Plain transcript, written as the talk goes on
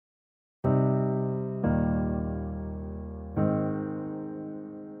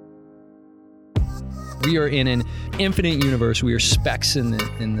We are in an infinite universe. We are specks in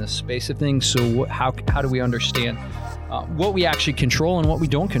the space of things. So how do we understand what we actually control and what we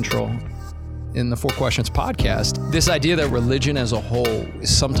don't control? In the Four Questions podcast, this idea that religion as a whole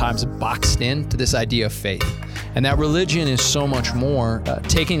is sometimes boxed into this idea of faith, and that religion is so much more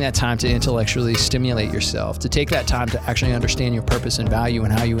taking that time to intellectually stimulate yourself, to take that time to actually understand your purpose and value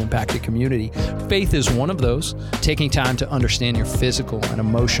and how you impact the community. Faith is one of those, taking time to understand your physical and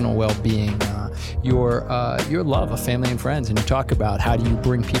emotional well-being, your love of family and friends, and you talk about how do you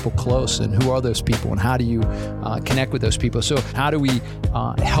bring people close and who are those people and how do you connect with those people. So how do we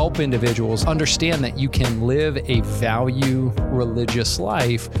help individuals understand that you can live a value religious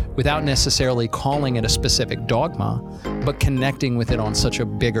life without necessarily calling it a specific dogma, but connecting with it on such a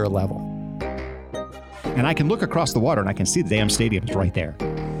bigger level. And I can look across the water and I can see the damn stadium's right there.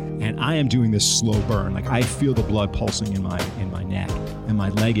 And I am doing this slow burn. Like I feel the blood pulsing in my neck, and my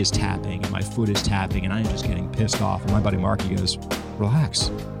leg is tapping and my foot is tapping, and I am just getting pissed off. And my buddy Mark, he goes, relax.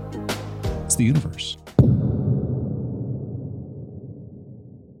 It's the universe.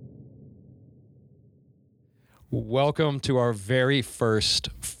 Welcome to our very first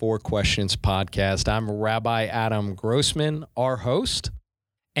Four Questions podcast. I'm Rabbi Adam Grossman, our host.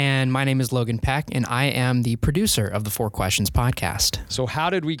 And my name is Logan Peck, and I am the producer of the Four Questions podcast. So how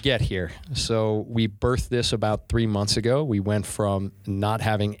did we get here? So we birthed this about 3 months ago. We went from not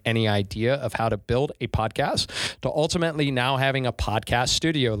having any idea of how to build a podcast to ultimately now having a podcast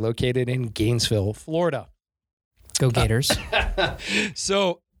studio located in Gainesville, Florida. Go Gators.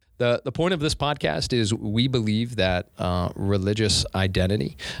 So the point of this podcast is we believe that religious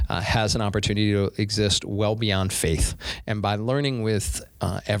identity has an opportunity to exist well beyond faith. And by learning with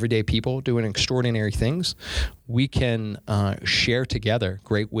everyday people doing extraordinary things, we can share together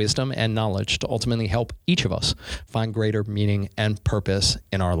great wisdom and knowledge to ultimately help each of us find greater meaning and purpose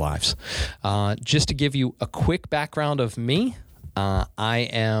in our lives. Just to give you a quick background of me, I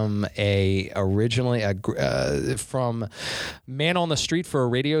am originally from man on the street for a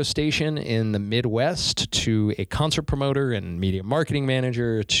radio station in the Midwest to a concert promoter and media marketing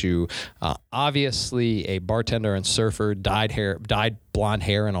manager to obviously a bartender and surfer, dyed blonde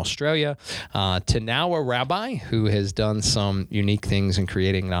hair in Australia, to now a rabbi who has done some unique things in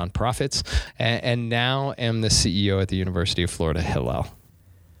creating nonprofits, and now am the CEO at the University of Florida, Hillel.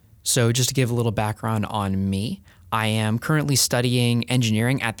 So just to give a little background on me, I am currently studying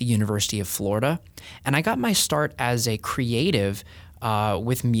engineering at the University of Florida, and I got my start as a creative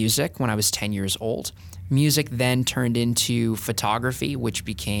with music when I was 10 years old. Music then turned into photography, which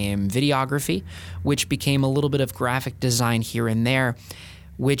became videography, which became a little bit of graphic design here and there,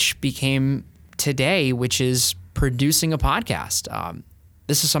 which became today, which is producing a podcast.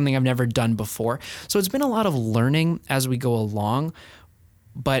 This is something I've never done before. So it's been a lot of learning as we go along,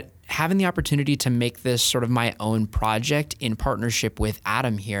 but having the opportunity to make this sort of my own project in partnership with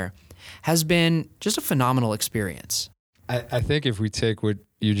Adam here has been just a phenomenal experience. I think if we take what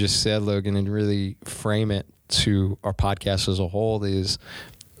you just said, Logan, and really frame it to our podcast as a whole,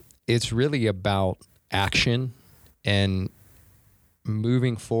 it's really about action and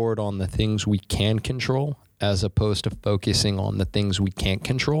moving forward on the things we can control as opposed to focusing on the things we can't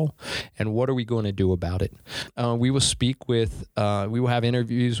control and what are we going to do about it. We will have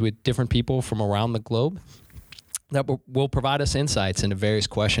interviews with different people from around the globe that will provide us insights into various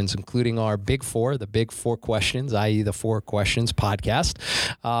questions, including our Big Four, the Big Four Questions, i.e. the Four Questions podcast.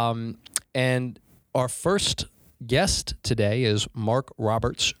 And our first guest today is Mark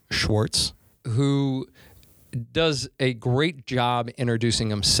Roberts Schwartz, who does a great job introducing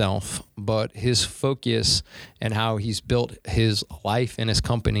himself, but his focus and how he's built his life and his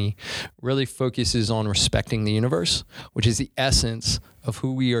company really focuses on respecting the universe, which is the essence of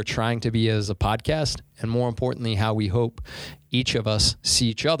who we are trying to be as a podcast, and more importantly, how we hope each of us see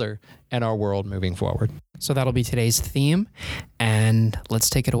each other and our world moving forward. So that'll be today's theme, and let's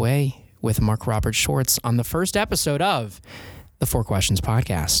take it away with Mark Roberts Schwartz on the first episode of the Four Questions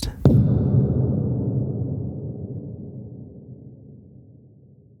podcast.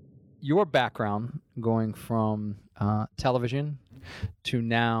 Your background going from television to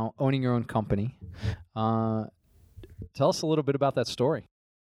now owning your own company. Tell us a little bit about that story.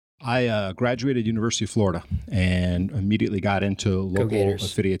 I graduated University of Florida and immediately got into local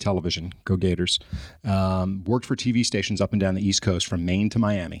affiliate television. Go Gators. Worked for TV stations up and down the East Coast from Maine to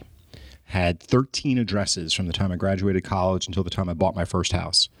Miami. Had 13 addresses from the time I graduated college until the time I bought my first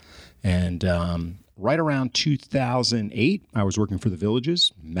house. And right around 2008, I was working for The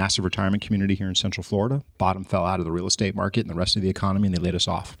Villages, massive retirement community here in Central Florida. Bottom fell out of the real estate market and the rest of the economy, and they laid us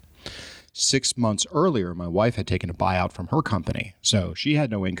off. 6 months earlier, my wife had taken a buyout from her company, so she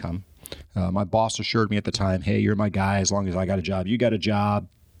had no income. My boss assured me at the time, hey, you're my guy. As long as I got a job, you got a job.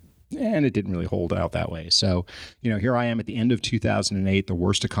 And it didn't really hold out that way. So, here I am at the end of 2008, the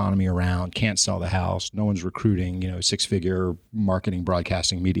worst economy around, can't sell the house. No one's recruiting, 6-figure marketing,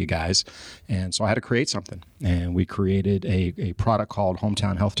 broadcasting, media guys. And so I had to create something. And we created a product called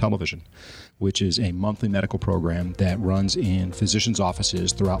Hometown Health Television, which is a monthly medical program that runs in physicians'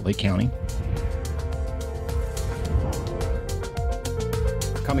 offices throughout Lake County.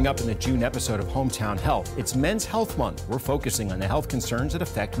 Coming up in the June episode of Hometown Health, it's Men's Health Month. We're focusing on the health concerns that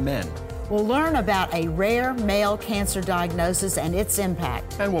affect men. We'll learn about a rare male cancer diagnosis and its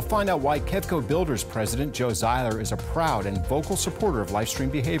impact. And we'll find out why Kevco Builders President Joe Zeiler is a proud and vocal supporter of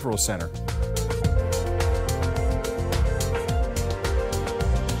Lifestream Behavioral Center.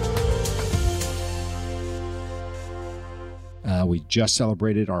 We just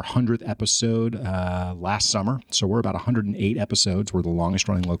celebrated our 100th episode last summer. So we're about 108 episodes. We're the longest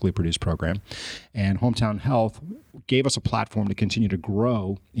running locally produced program. And Hometown Health gave us a platform to continue to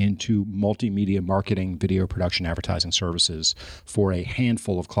grow into multimedia marketing, video production, advertising services for a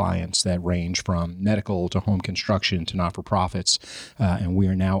handful of clients that range from medical to home construction to not-for-profits. And we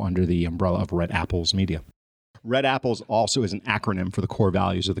are now under the umbrella of Red Apples Media. Red Apples also is an acronym for the core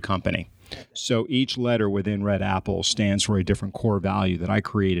values of the company. So each letter within Red Apple stands for a different core value that I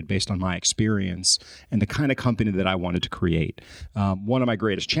created based on my experience and the kind of company that I wanted to create. One of my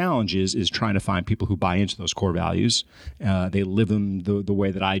greatest challenges is trying to find people who buy into those core values. They live them the way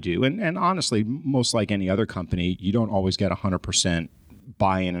that I do. And honestly, most like any other company, you don't always get 100%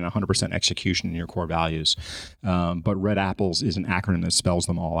 buy-in and 100% execution in your core values. But Red Apples is an acronym that spells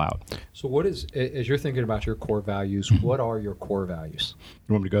them all out. So what is, as you're thinking about your core values, what are your core values?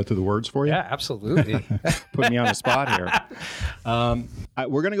 You want me to go through the words for you? Yeah, absolutely. Put me on the spot here.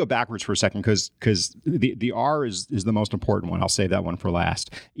 We're going to go backwards for a second because the R is the most important one. I'll save that one for last.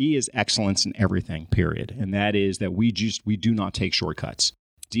 E is excellence in everything, period. And that is that we do not take shortcuts.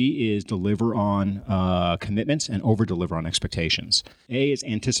 D is deliver on commitments and over-deliver on expectations. A is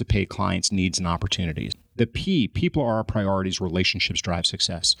anticipate clients' needs and opportunities. The P, people are our priorities, relationships drive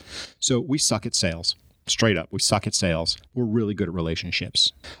success. So we suck at sales. Straight up, we suck at sales. We're really good at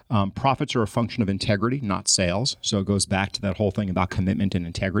relationships. Profits are a function of integrity, not sales. So it goes back to that whole thing about commitment and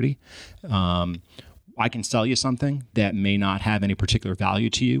integrity. I can sell you something that may not have any particular value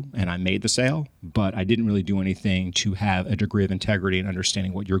to you, and I made the sale, but I didn't really do anything to have a degree of integrity and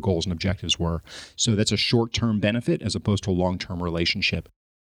understanding what your goals and objectives were. So that's a short-term benefit as opposed to a long-term relationship.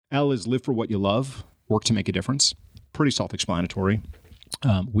 L is live for what you love, work to make a difference. Pretty self-explanatory.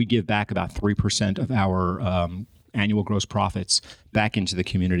 We give back about 3% of our annual gross profits back into the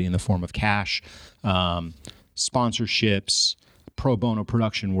community in the form of cash, sponsorships, pro bono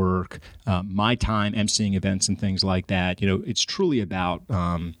production work, my time emceeing events and things like that. It's truly about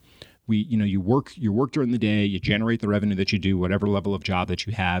you work during the day, you generate the revenue that you do, whatever level of job that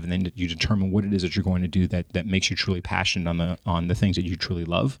you have, and then you determine what it is that you're going to do that makes you truly passionate on the things that you truly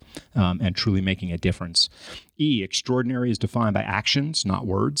love, and truly making a difference. E, extraordinary is defined by actions, not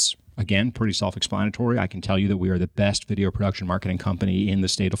words. Again, pretty self-explanatory. I can tell you that we are the best video production marketing company in the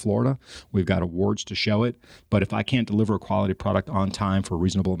state of Florida. We've got awards to show it. But if I can't deliver a quality product on time for a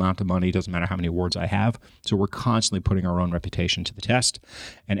reasonable amount of money, it doesn't matter how many awards I have. So we're constantly putting our own reputation to the test.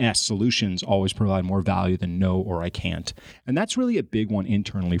 And S, solutions always provide more value than no or I can't. And that's really a big one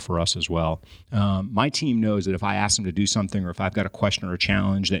internally for us as well. My team knows that if I ask them to do something or if I've got a question or a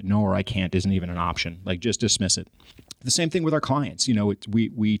challenge, that no or I can't isn't even an option. Like, just dismiss it. The same thing with our clients.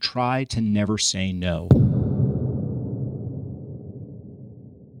 We try to never say no.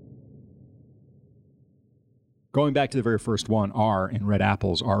 Going back to the very first one, R in Red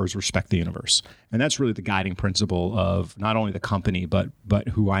Apples, R is respect the universe. And that's really the guiding principle of not only the company, but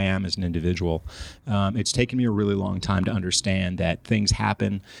who I am as an individual. It's taken me a really long time to understand that things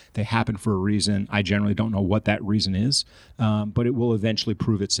happen. They happen for a reason. I generally don't know what that reason is, but it will eventually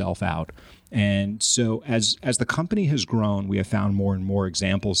prove itself out. And so as the company has grown, we have found more and more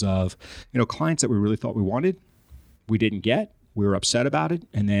examples of, clients that we really thought we wanted, we didn't get. We were upset about it.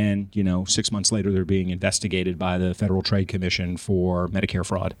 And then, 6 months later, they're being investigated by the Federal Trade Commission for Medicare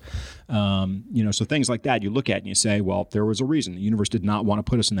fraud. So things like that, you look at and you say, well, there was a reason. The universe did not want to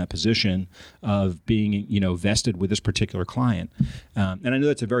put us in that position of being, vested with this particular client. And I know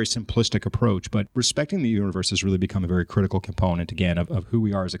that's a very simplistic approach, but respecting the universe has really become a very critical component, again, of who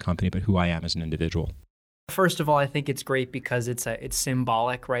we are as a company, but who I am as an individual. First of all, I think it's great because it's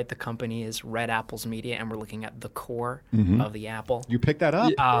symbolic, right? The company is Red Apples Media, and we're looking at the core of the apple. You picked that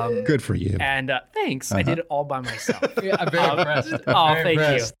up? Good for you. And thanks. I did it all by myself. I'm very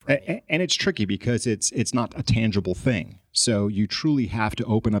impressed. Thank you. And it's tricky because it's not a tangible thing. So you truly have to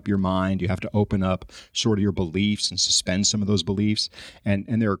open up your mind. You have to open up sort of your beliefs and suspend some of those beliefs. And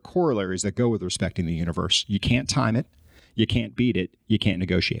there are corollaries that go with respecting the universe. You can't time it. You can't beat it. You can't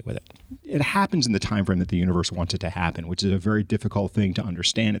negotiate with it. It happens in the time frame that the universe wants it to happen, which is a very difficult thing to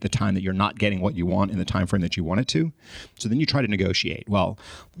understand at the time that you're not getting what you want in the time frame that you want it to. So then you try to negotiate. Well,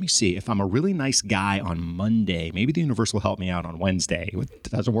 let me see. If I'm a really nice guy on Monday, maybe the universe will help me out on Wednesday. It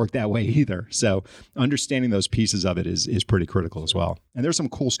doesn't work that way either. So understanding those pieces of it is pretty critical as well. And there's some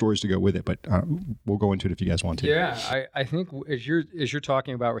cool stories to go with it, but we'll go into it if you guys want to. Yeah, I think as you're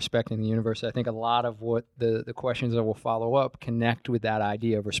talking about respecting the universe, I think a lot of what the questions that will follow up connect with that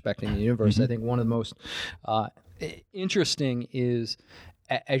idea of respecting the universe. I think one of the most interesting is,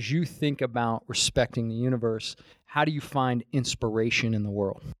 as you think about respecting the universe, how do you find inspiration in the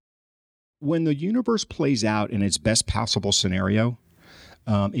world? When the universe plays out in its best possible scenario,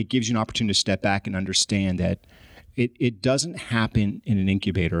 it gives you an opportunity to step back and understand that it doesn't happen in an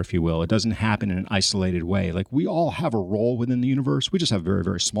incubator, if you will. It doesn't happen in an isolated way. Like, we all have a role within the universe. We just have a very,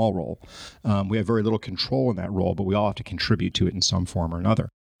 very small role. We have very little control in that role, but we all have to contribute to it in some form or another.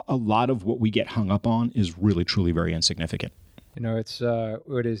 A lot of what we get hung up on is really, truly very insignificant. You know, it's,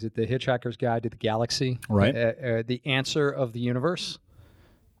 what is it? The Hitchhiker's Guide to the Galaxy. Right. The answer of the universe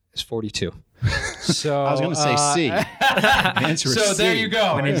is 42. So I was going to say C. The answer is so C. There you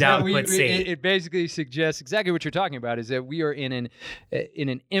go. When in doubt, put C. It basically suggests exactly what you're talking about, is that we are in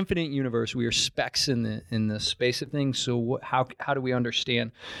an infinite universe. We are specks in the space of things. So how do we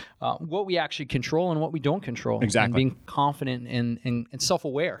understand what we actually control and what we don't control? Exactly. And being confident and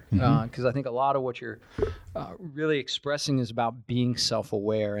self-aware. Because I think a lot of what you're really expressing is about being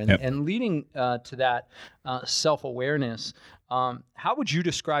self-aware and leading to that self-awareness. How would you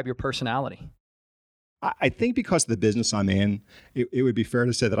describe your personality? I think because of the business I'm in, it would be fair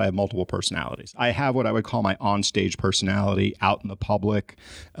to say that I have multiple personalities. I have what I would call my on-stage personality out in the public.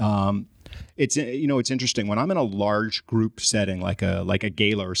 It's interesting. When I'm in a large group setting, like a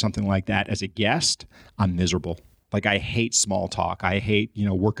gala or something like that, as a guest, I'm miserable. Like, I hate small talk. I hate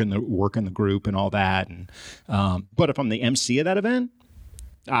working the group and all that. And but if I'm the MC of that event,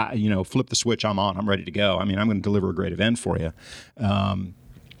 flip the switch, I'm on. I'm ready to go. I mean, I'm going to deliver a great event for you.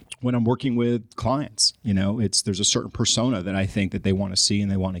 When I'm working with clients, there's a certain persona that I think that they want to see and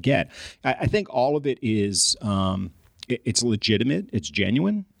they want to get. I think all of it is, it's legitimate, it's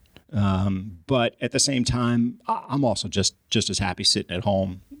genuine, but at the same time, I'm also just as happy sitting at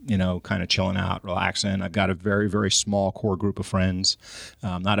home, kind of chilling out, relaxing. I've got a very, very small core group of friends.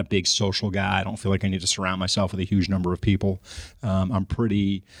 I'm not a big social guy. I don't feel like I need to surround myself with a huge number of people. I'm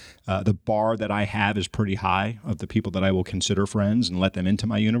pretty, the bar that I have is pretty high of the people that I will consider friends and let them into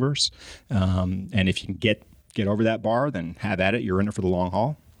my universe. And if you can get over that bar, then have at it. You're in it for the long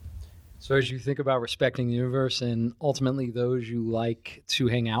haul. So as you think about respecting the universe and ultimately those you like to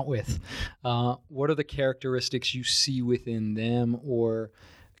hang out with, what are the characteristics you see within them, or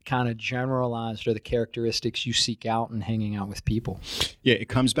kind of generalized are the characteristics you seek out in hanging out with people? Yeah, it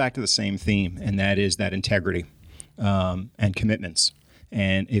comes back to the same theme, and that is that integrity and commitments.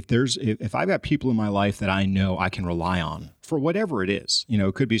 And if I've got people in my life that I know I can rely on for whatever it is,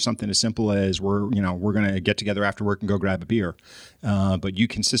 it could be something as simple as we're going to get together after work and go grab a beer, but you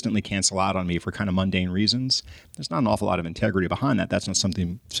consistently cancel out on me for kind of mundane reasons. There's not an awful lot of integrity behind that. That's not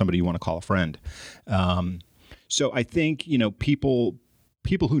somebody you want to call a friend. So I think people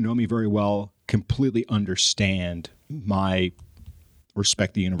who know me very well completely understand my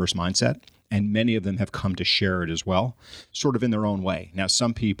respect the universe mindset. And many of them have come to share it as well, sort of in their own way. Now,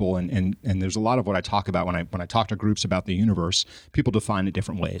 some people, and there's a lot of what I talk about when I talk to groups about the universe, people define it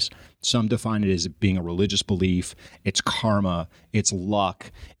different ways. Some define it as being a religious belief. It's karma, it's luck,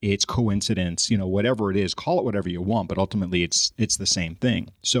 it's coincidence, whatever it is, call it whatever you want, but ultimately it's the same thing.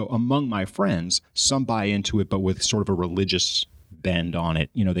 So among my friends, some buy into it, but with sort of a religious bend on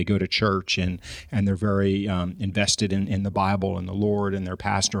it. They go to church and they're very invested in the Bible and the Lord and their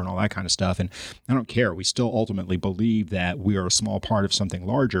pastor and all that kind of stuff. And I don't care. We still ultimately believe that we are a small part of something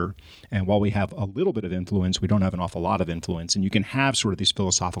larger. And while we have a little bit of influence, we don't have an awful lot of influence. And you can have sort of these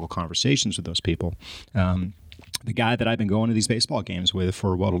philosophical conversations with those people. The guy that I've been going to these baseball games with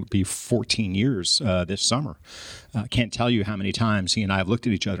for what will be 14 years this summer, can't tell you how many times he and I have looked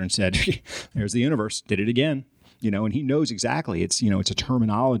at each other and said, there's the universe, did it again. And he knows exactly. It's a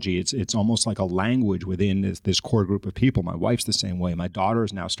terminology. It's almost like a language within this core group of people. My wife's the same way. My daughter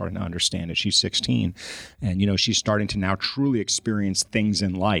is now starting to understand it. She's 16, and she's starting to now truly experience things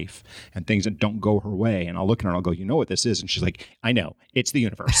in life and things that don't go her way. And I'll look at her and I'll go, "You know what this is?" And she's like, "I know. It's the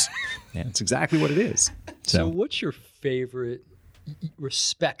universe." And it's exactly what it is. So what's your favorite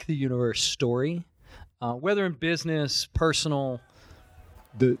respect the universe story? whether in business, personal?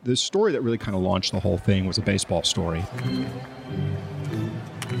 The story that really kind of launched the whole thing was a baseball story.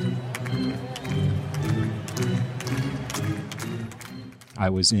 It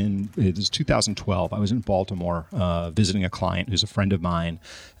was 2012. I was in Baltimore visiting a client who's a friend of mine,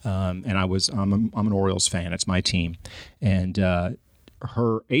 and I'm an Orioles fan. It's my team, and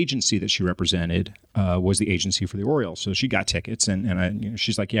her agency that she represented was the agency for the Orioles. So she got tickets, and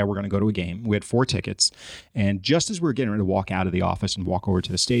she's like, yeah, we're going to go to a game. We had 4 tickets. And just as we were getting ready to walk out of the office and walk over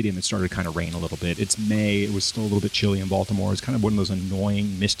to the stadium, it started to kind of rain a little bit. It's May. It was still a little bit chilly in Baltimore. It's kind of one of those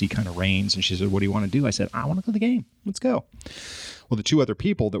annoying, misty kind of rains. And she said, what do you want to do? I said, I want to go to the game. Let's go. Well, the 2 other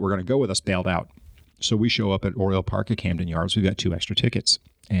people that were going to go with us bailed out. So we show up at Oriole Park at Camden Yards. We've got 2 extra tickets.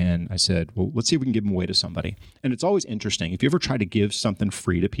 And I said, well, let's see if we can give them away to somebody. And it's always interesting. If you ever try to give something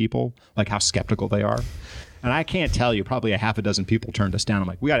free to people, like how skeptical they are. And I can't tell you, probably a half a dozen people turned us down. I'm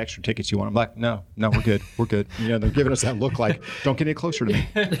like, we got extra tickets. You want them? I'm like, no, we're good. We're good. They're giving us that look like, don't get any closer to me.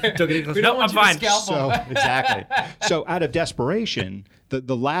 Don't get any closer. No, I'm fine. So, exactly. So out of desperation,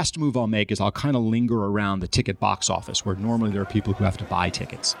 the last move I'll make is I'll kind of linger around the ticket box office where normally there are people who have to buy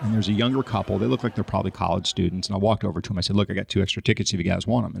tickets. And there's a younger couple. They look like they're probably college students. And I walked over to them. I said, look, I got 2 extra tickets if you guys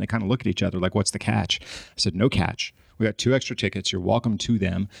want them. And they kind of look at each other like, what's the catch? I said, no catch. We got 2 extra tickets. You're welcome to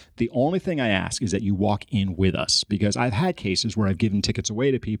them. The only thing I ask is that you walk in with us, because I've had cases where I've given tickets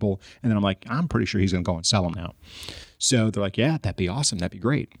away to people and then I'm like, I'm pretty sure he's going to go and sell them now. So they're like, yeah, that'd be awesome. That'd be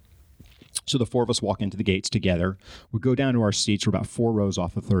great. So the 4 of us walk into the gates together. We go down to our seats. We're about 4 rows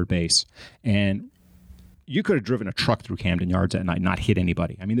off of third base. And you could have driven a truck through Camden Yards that night and not hit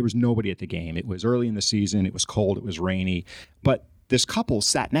anybody. I mean, there was nobody at the game. It was early in the season. It was cold. It was rainy. But this couple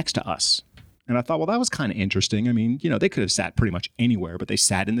sat next to us. And I thought, well, that was kind of interesting. I mean, they could have sat pretty much anywhere, but they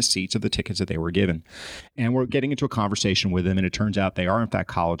sat in the seats of the tickets that they were given. And we're getting into a conversation with them, and it turns out they are, in fact,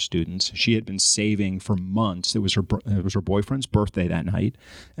 college students. She had been saving for months. It was her boyfriend's birthday that night,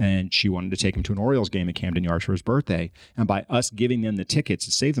 and she wanted to take him to an Orioles game at Camden Yards for his birthday. And by us giving them the tickets,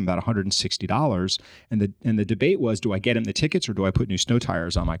 it saved them about $160. And the debate was, do I get him the tickets or do I put new snow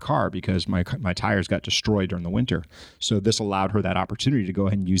tires on my car, because my tires got destroyed during the winter. So this allowed her that opportunity to go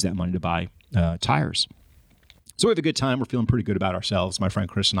ahead and use that money to buy tires. So we have a good time. We're feeling pretty good about ourselves. My friend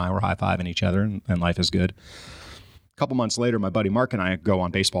Chris and I were high-fiving each other, and life is good. A couple months later, my buddy Mark and I go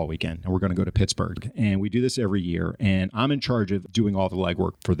on baseball weekend, and we're going to go to Pittsburgh. And we do this every year, and I'm in charge of doing all the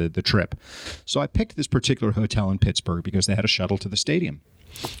legwork for the trip. So I picked this particular hotel in Pittsburgh because they had a shuttle to the stadium.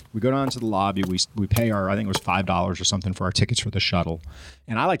 We go down to the lobby. We pay I think it was $5 or something for our tickets for the shuttle.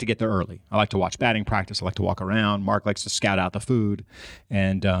 And I like to get there early. I like to watch batting practice. I like to walk around. Mark likes to scout out the food.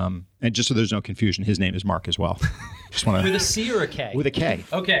 And just so there's no confusion, his name is Mark as well. Just want with a C or a K? With a K.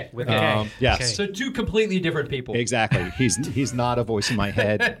 Okay, with a K. Yes. Okay. So 2 completely different people. Exactly. He's not a voice in my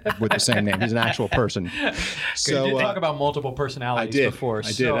head with the same name. He's an actual person. So you did talk about multiple personalities before. I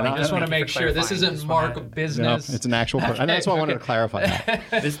did. So I just want to make sure this isn't Mark business. No, it's an actual person. And that's why I wanted to clarify that.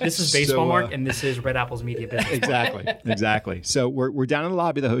 This is baseball, Mark, and this is Red Apple's media business. Exactly. So we're down in the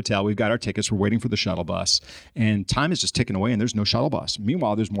lobby of the hotel. We've got our tickets. We're waiting for the shuttle bus. And time is just ticking away, and there's no shuttle bus.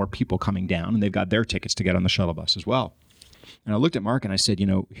 Meanwhile, there's more people coming down, and they've got their tickets to get on the shuttle bus as well. And I looked at Mark and I said,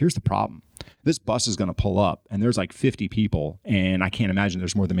 here's the problem. This bus is going to pull up and there's like 50 people, and I can't imagine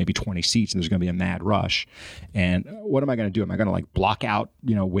there's more than maybe 20 seats, and there's going to be a mad rush. And what am I going to do? Am I going to block out,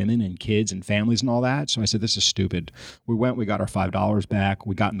 women and kids and families and all that? So I said, this is stupid. We got our $5 back.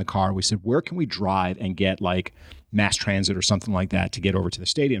 We got in the car. We said, where can we drive and get mass transit or something like that to get over to the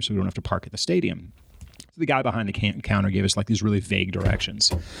stadium so we don't have to park at the stadium? So the guy behind the counter gave us these really vague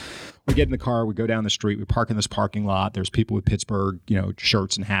directions. We get in the car, we go down the street, we park in this parking lot. There's people with Pittsburgh,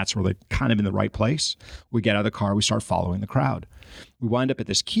 shirts and hats where they're kind of in the right place. We get out of the car, we start following the crowd. We wind up at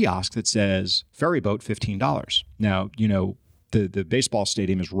this kiosk that says ferry boat $15. Now, the baseball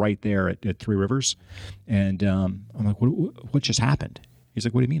stadium is right there at Three Rivers. And I'm like, what just happened? He's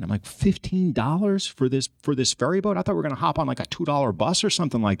like, what do you mean? I'm like, $15 for this ferry boat? I thought we were going to hop on a $2 bus or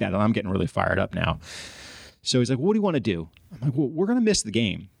something like that. And I'm getting really fired up now. So he's like, what do you want to do? I'm like, well, we're going to miss the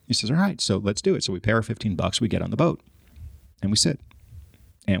game. He says, all right, so let's do it. So we pay our $15, we get on the boat, and we sit,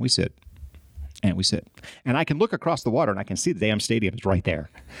 and we sit, and we sit. And I can look across the water, and I can see the damn stadium is right there.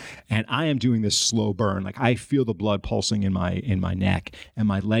 And I am doing this slow burn. I feel the blood pulsing in my neck, and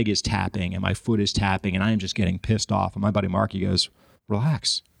my leg is tapping, and my foot is tapping, and I am just getting pissed off. And my buddy Mark, he goes,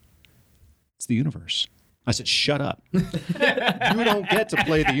 relax. It's the universe. I said, shut up. You don't get to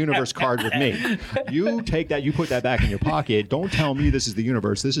play the universe card with me. You take that, you put that back in your pocket. Don't tell me this is the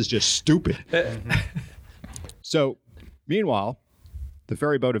universe. This is just stupid. So, meanwhile, the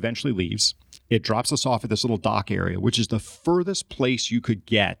ferry boat eventually leaves, It drops us off at this little dock area, which is the furthest place you could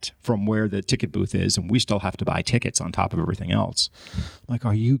get from where the ticket booth is, and we still have to buy tickets on top of everything else. I'm like,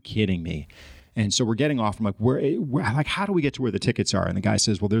 are you kidding me? And so we're getting off. I'm like, where, how do we get to where the tickets are? And the guy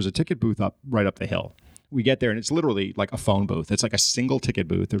says, well, there's a ticket booth right up the hill. We get there, and it's literally like a phone booth. It's like a single ticket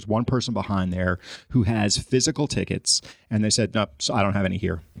booth. There's one person behind there who has physical tickets, and they said, no, so I don't have any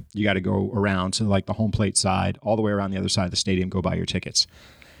here. You got to go around to like the home plate side, all the way around the other side of the stadium, go buy your tickets.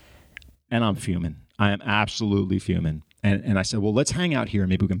 And I'm fuming. I am absolutely fuming. And I said, well, let's hang out here and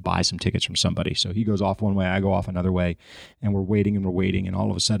maybe we can buy some tickets from somebody. So he goes off one way, I go off another way, and we're waiting. And all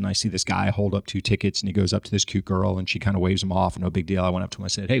of a sudden I see this guy hold up 2 tickets, and he goes up to this cute girl, and she kind of waves him off, and no big deal. I went up to him, I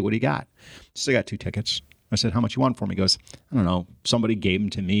said, hey, what do you got? He said, I got 2 tickets. I said, how much you want for me? He goes, I don't know. Somebody gave them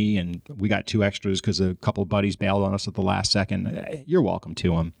to me, and we got 2 extras because a couple of buddies bailed on us at the last second. You're welcome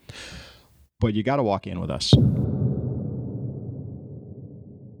to them. But you got to walk in with us.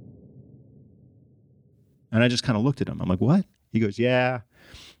 And I just kind of looked at him. I'm like, what? He goes, yeah.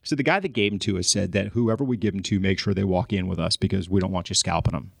 So the guy that gave him to us said that whoever we give him to, make sure they walk in with us because we don't want you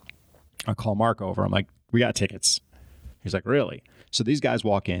scalping them. I call Mark over. I'm like, we got tickets. He's like, really? So these guys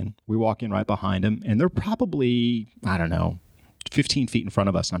walk in. We walk in right behind them, and they're probably, I don't know, 15 feet in front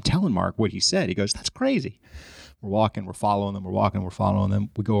of us. And I'm telling Mark what he said. He goes, that's crazy. We're walking. We're following them. We're walking. We're following them.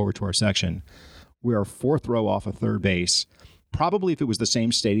 We go over to our section. We are 4th row off of third base. Probably if it was the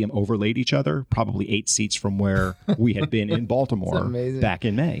same stadium overlaid each other, probably 8 seats from where we had been in Baltimore back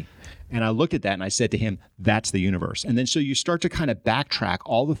in May. And I looked at that and I said to him, that's the universe. And then so you start to kind of backtrack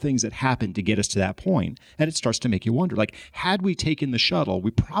all the things that happened to get us to that point. And it starts to make you wonder, like, had we taken the shuttle,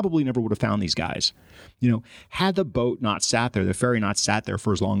 we probably never would have found these guys. You know, had the boat not sat there, the ferry not sat there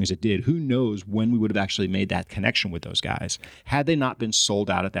for as long as it did, who knows when we would have actually made that connection with those guys. Had they not been sold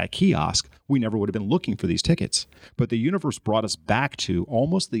out at that kiosk, we never would have been looking for these tickets. But the universe brought us back to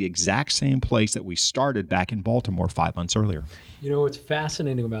almost the exact same place that we started back in Baltimore 5 months earlier. You know, what's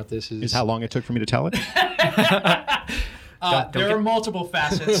fascinating about this is how long it took for me to tell it? There are multiple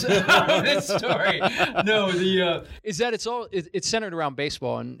facets of this story. No, is that it's centered around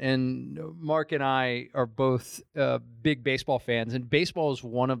baseball, and Mark and I are both big baseball fans, and baseball is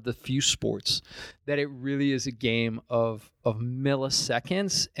one of the few sports that it really is a game of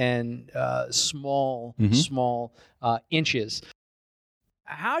milliseconds and small inches.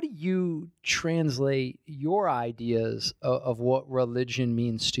 How do you translate your ideas of what religion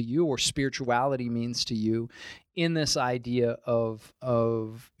means to you or spirituality means to you in this idea of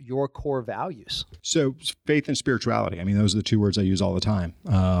your core values? So faith and spirituality, I mean, those are the 2 words I use all the time.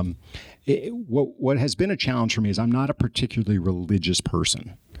 What has been a challenge for me is I'm not a particularly religious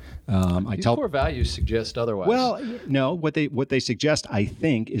person. Core values suggest otherwise. Well, no, what they suggest, I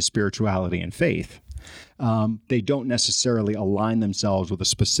think, is spirituality and faith. They don't necessarily align themselves with a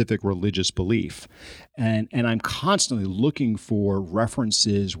specific religious belief. And I'm constantly looking for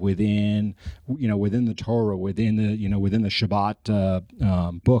references within the Torah, within the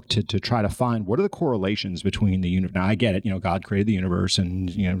Shabbat book to try to find what are the correlations between the universe. Now I get it, God created the universe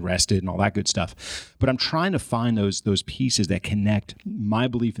and rested and all that good stuff. But I'm trying to find those pieces that connect my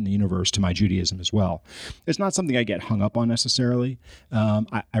belief in the universe to my Judaism as well. It's not something I get hung up on necessarily.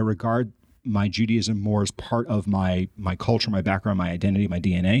 I regard my Judaism more as part of my culture, my background, my identity, my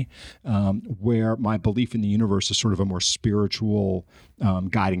DNA, where my belief in the universe is sort of a more spiritual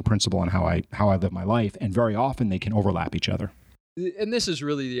guiding principle on how I live my life, and very often they can overlap each other. And this is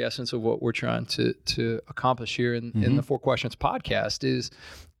really the essence of what we're trying to accomplish here in the 4 Questions podcast is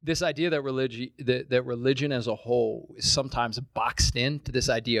this idea that religion as a whole is sometimes boxed into this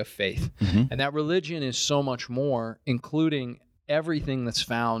idea of faith, and that religion is so much more, including everything that's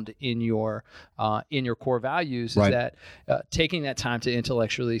found in your core values, is that taking that time to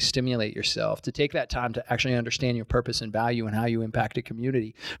intellectually stimulate yourself, to take that time to actually understand your purpose and value and how you impact a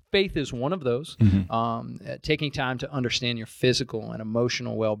community. Faith is one of those. Taking time to understand your physical and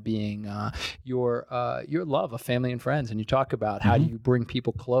emotional well-being, your love of family and friends, and you talk about how do you bring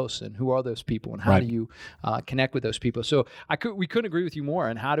people close and who are those people and how do you connect with those people. So we couldn't agree with you more.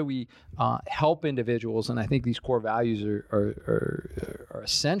 And how do we help individuals? And I think these core values are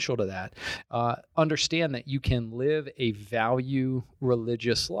essential to that. Understand that you can live a value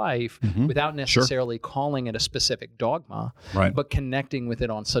religious life without necessarily calling it a specific dogma, but connecting with it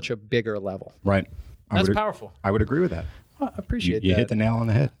on such a bigger level. Right. That's powerful. I would agree with that. I appreciate that. You hit the nail on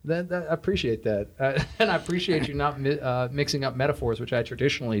the head. I appreciate that. And I appreciate you not mixing up metaphors, which I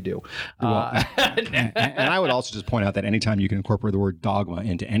traditionally do. And I would also just point out that anytime you can incorporate the word dogma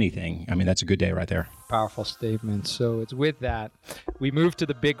into anything, I mean, that's a good day right there. Powerful statement. So it's with that, we move to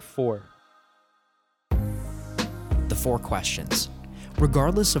the big 4. The 4 questions.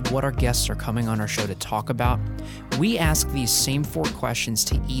 Regardless of what our guests are coming on our show to talk about, we ask these same 4 questions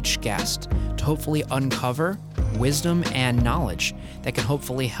to each guest to hopefully uncover wisdom and knowledge that can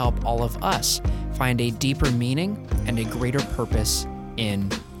hopefully help all of us find a deeper meaning and a greater purpose in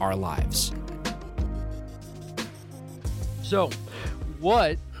our lives. So,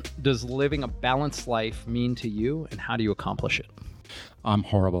 what does living a balanced life mean to you, and how do you accomplish it? I'm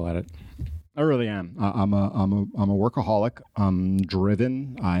horrible at it. I really am. I'm a workaholic. I'm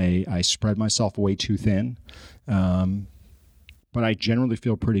driven. I spread myself way too thin, but I generally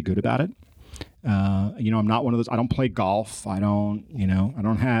feel pretty good about it. I'm not one of those. I don't play golf. I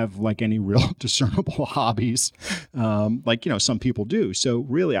don't have like any real discernible hobbies, some people do. So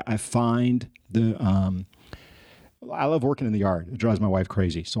really, I find I love working in the yard. It drives my wife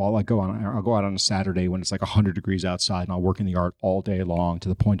crazy. So I'll go out on a Saturday when it's like 100 degrees outside, and I'll work in the yard all day long to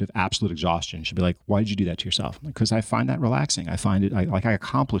the point of absolute exhaustion. She'll be like, "Why did you do that to yourself?" Because I find that relaxing. I find it I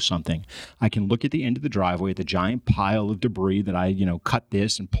accomplished something. I can look at the end of the driveway at the giant pile of debris that I cut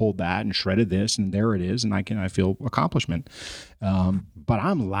this and pulled that and shredded this, and there it is, and I feel accomplishment. But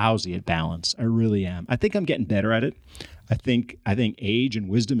I'm lousy at balance. I really am. I think I'm getting better at it. I think age and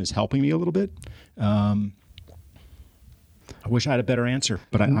wisdom is helping me a little bit. I wish I had a better answer,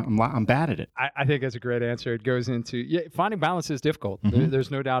 but I'm bad at it. I think that's a great answer. It goes into finding balance is difficult. Mm-hmm. There's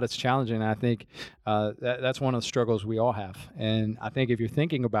no doubt it's challenging. I think that's one of the struggles we all have. And I think if you're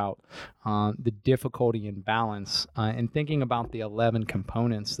thinking about the difficulty in balance and thinking about the 11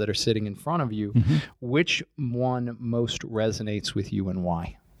 components that are sitting in front of you, mm-hmm. which one most resonates with you and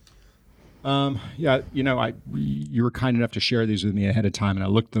why? You were kind enough to share these with me ahead of time, and I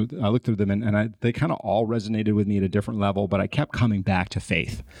looked through them, and they kind of all resonated with me at a different level, but I kept coming back to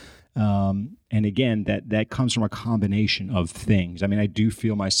faith. And again, that comes from a combination of things. I mean, I do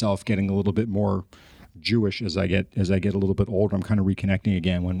feel myself getting a little bit more Jewish as I get a little bit older. I'm kind of reconnecting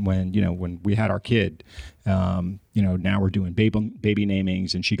again when we had our kid. Now we're doing baby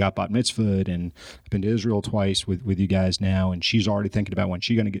namings, and she got bat mitzvahed, and I've been to Israel twice with you guys now, and she's already thinking about when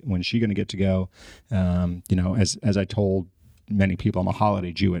she's gonna get to go. As I told many people, I'm a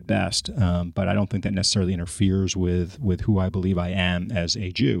holiday Jew at best, but I don't think that necessarily interferes with who I believe I am as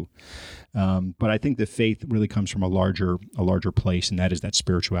a Jew. But I think the faith really comes from a larger place, and that is that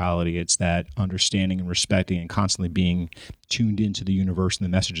spirituality. It's that understanding and respecting and constantly being tuned into the universe and the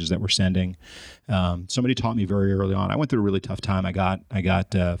messages that we're sending. Somebody taught me very early on. I went through a really tough time. I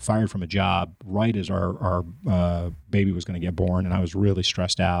got fired from a job right as our baby was going to get born, and I was really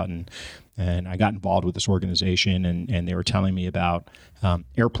stressed out. And I got involved with this organization, and they were telling me about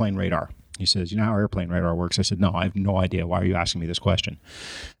airplane radar. He says, "You know how airplane radar works?" I said, "No, I have no idea. Why are you asking me this question?"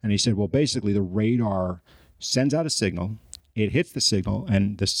 And he said, "Well, basically the radar sends out a signal, it hits the signal,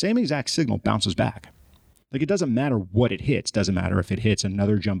 and the same exact signal bounces back. Like, it doesn't matter what it hits. Doesn't matter if it hits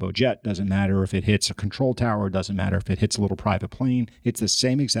another jumbo jet. Doesn't matter if it hits a control tower. Doesn't matter if it hits a little private plane. It's the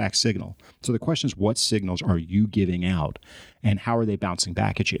same exact signal. So the question is, what signals are you giving out, and how are they bouncing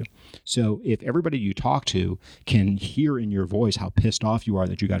back at you? So if everybody you talk to can hear in your voice how pissed off you are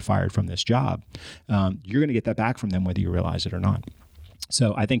that you got fired from this job, you're going to get that back from them whether you realize it or not."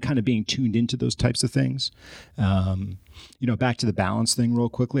 So I think kind of being tuned into those types of things. Back to the balance thing real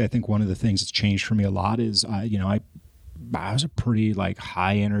quickly. I think one of the things that's changed for me a lot is, I was a pretty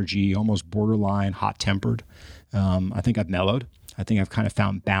high energy, almost borderline hot tempered. I think I've mellowed. I think I've kind of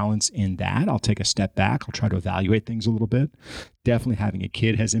found balance in that. I'll take a step back. I'll try to evaluate things a little bit. Definitely having a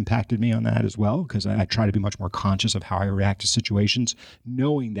kid has impacted me on that as well, because I try to be much more conscious of how I react to situations,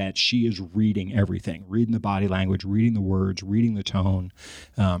 knowing that she is reading everything, reading the body language, reading the words, reading the tone,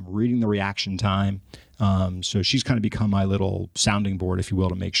 reading the reaction time. So she's kind of become my little sounding board, if you will,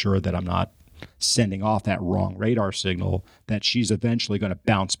 to make sure that I'm not sending off that wrong radar signal, that she's eventually going to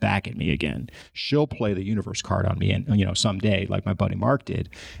bounce back at me again. She'll play the universe card on me, and someday, like my buddy Mark did,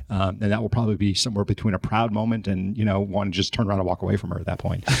 and that will probably be somewhere between a proud moment and want to just turn around and walk away from her at that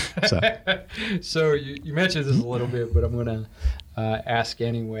point. So you mentioned this a little bit, but I'm going to ask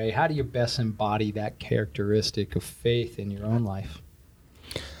anyway. How do you best embody that characteristic of faith in your own life?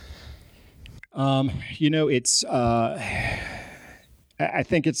 It's I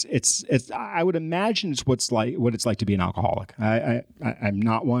think it's I would imagine it's what it's like to be an alcoholic. I'm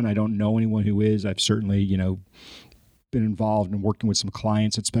not one. I don't know anyone who is. I've certainly, been involved in working with some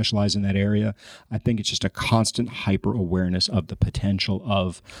clients that specialize in that area. I think it's just a constant hyper awareness of the potential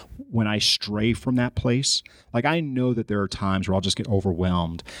of when I stray from that place. Like, I know that there are times where I'll just get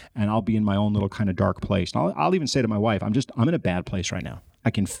overwhelmed and I'll be in my own little kind of dark place. And I'll even say to my wife, I'm in a bad place right now. I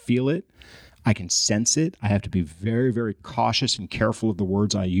can feel it. I can sense it. I have to be very, very cautious and careful of the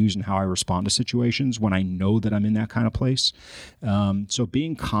words I use and how I respond to situations when I know that I'm in that kind of place. So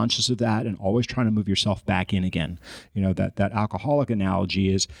being conscious of that and always trying to move yourself back in again. That alcoholic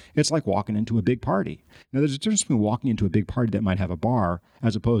analogy is, it's like walking into a big party. Now, there's a difference between walking into a big party that might have a bar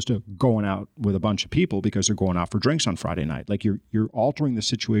as opposed to going out with a bunch of people because they're going out for drinks on Friday night. Like you're altering the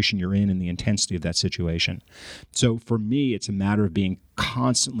situation you're in and the intensity of that situation. So for me, it's a matter of being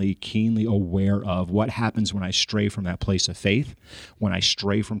constantly, keenly aware of what happens when I stray from that place of faith, when I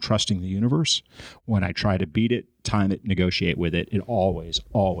stray from trusting the universe, when I try to beat it, time it, negotiate with it. It always,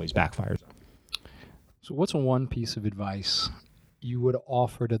 always backfires. So what's one piece of advice you would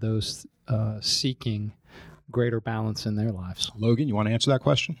offer to those seeking greater balance in their lives? Logan, you want to answer that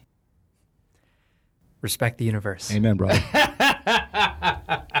question? Respect the universe. Amen, brother.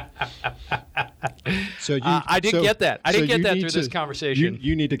 So I didn't get that. I didn't get that through this conversation.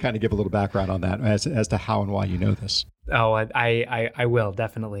 You need to kind of give a little background on that as to how and why you know this. Oh, I will,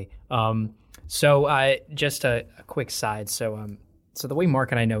 definitely. So just a quick side. So the way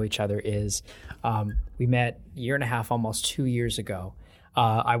Mark and I know each other is we met a year and a half, almost 2 years ago.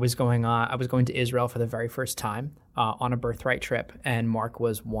 I was going to Israel for the very first time on a birthright trip, and Mark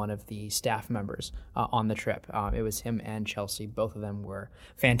was one of the staff members on the trip. It was him and Chelsea. Both of them were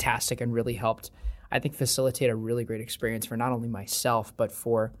fantastic and really helped, I think, facilitate a really great experience for not only myself, but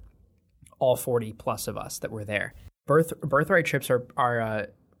for all 40 plus of us that were there. Birthright trips are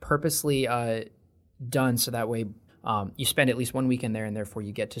purposely done so that way you spend at least 1 weekend there, and therefore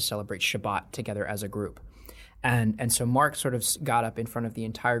you get to celebrate Shabbat together as a group. And so Mark sort of got up in front of the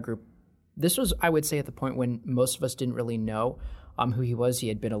entire group. This was, I would say, at the point when most of us didn't really know who he was. He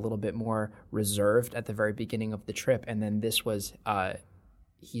had been a little bit more reserved at the very beginning of the trip, and then this was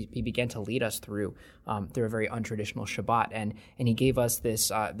he began to lead us through a very untraditional Shabbat, and he gave us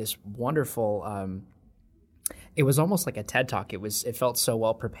this wonderful. It was almost like a TED Talk. It felt so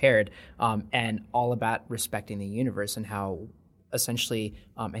well prepared, and all about respecting the universe and how essentially,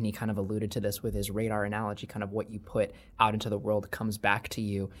 and he kind of alluded to this with his radar analogy, kind of what you put out into the world comes back to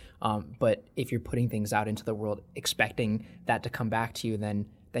you. But if you're putting things out into the world expecting that to come back to you, then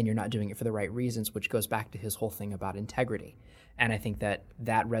you're not doing it for the right reasons, which goes back to his whole thing about integrity. And I think that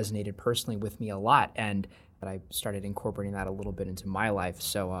resonated personally with me a lot, and that I started incorporating that a little bit into my life.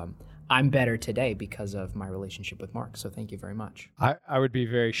 So I'm better today because of my relationship with Mark. So thank you very much. I would be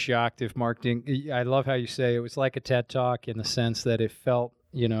very shocked if Mark didn't. I love how you say it was like a TED Talk in the sense that it felt,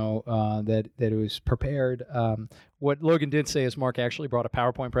 that it was prepared. What Logan did say is Mark actually brought a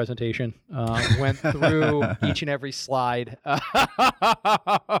PowerPoint presentation, went through each and every slide. I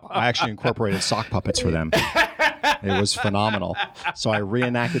actually incorporated sock puppets for them. It was phenomenal. So I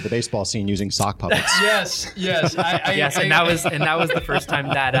reenacted the baseball scene using sock puppets. Yes. Yes, and that was the first time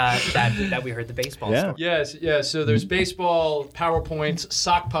that we heard the baseball story. Yes. So there's baseball, PowerPoints,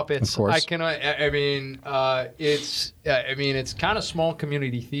 sock puppets. Of course. It's kind of small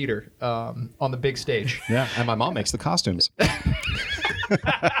community theater on the big stage. Yeah, and my mom makes the costumes.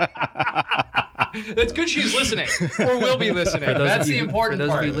 That's good she's listening, or will be listening. That's the important part.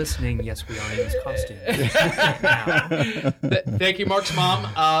 For those of you listening, yes, we are in this costume. Thank you, Mark's mom.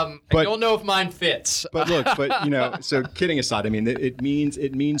 I don't know if mine fits. But look, so kidding aside, I mean, it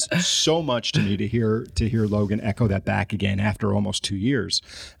means so much to me to hear Logan echo that back again after almost 2 years.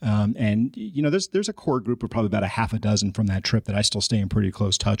 And there's a core group of probably about a half a dozen from that trip that I still stay in pretty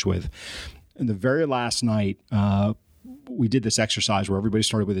close touch with. And the very last night, we did this exercise where everybody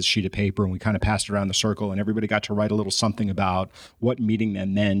started with a sheet of paper and we kind of passed it around the circle, and everybody got to write a little something about what meeting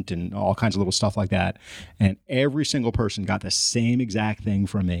them meant and all kinds of little stuff like that. And every single person got the same exact thing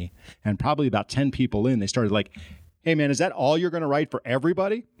from me. And probably about 10 people in, they started like, "Hey man, is that all you're going to write for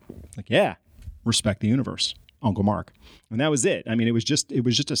everybody?" Like, yeah, respect the universe, Uncle Mark. And that was it. I mean, it was just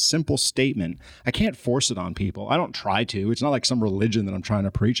a simple statement. I can't force it on people. I don't try to. It's not like some religion that I'm trying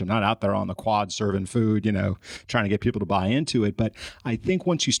to preach. I'm not out there on the quad serving food, trying to get people to buy into it. But I think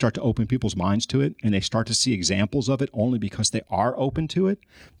once you start to open people's minds to it and they start to see examples of it only because they are open to it,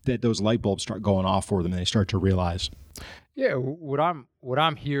 that those light bulbs start going off for them and they start to realize. Yeah, what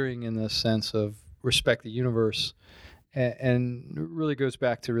I'm hearing in the sense of respect the universe and it really goes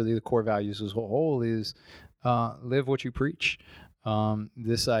back to really the core values as a whole is live what you preach.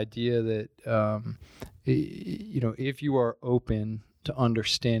 This idea that, if you are open to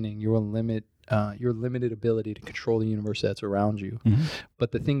understanding, you will limit your limited ability to control the universe that's around you.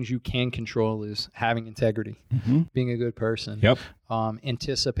 But the things you can control is having integrity, being a good person,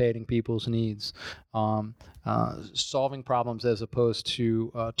 anticipating people's needs, solving problems as opposed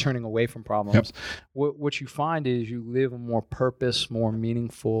to turning away from problems. What you find is you live a more purpose, more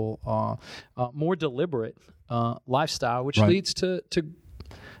meaningful, more deliberate lifestyle, which leads to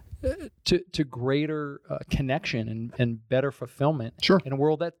greater connection and better fulfillment in a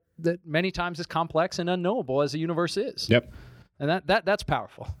world that many times is complex and unknowable as the universe is. And that's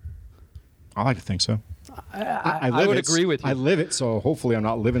powerful. I like to think so. I would agree with you. I live it, so hopefully I'm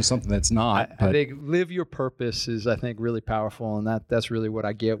not living something that's not. I think live your purpose is, I think, really powerful, and that's really what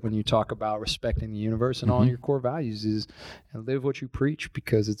I get when you talk about respecting the universe and all your core values is, and live what you preach,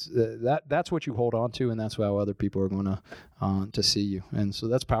 because it's that's what you hold on to, and that's how other people are going to see you, and so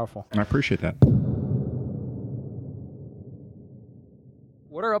that's powerful. I appreciate that.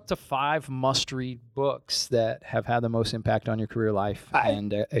 What are up to 5 must-read books that have had the most impact on your career life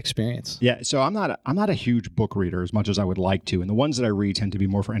and experience? Yeah, so I'm not a huge book reader as much as I would like to, and the ones that I read tend to be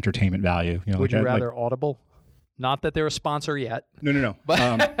more for entertainment value. Would you rather Audible? Not that they're a sponsor yet. No.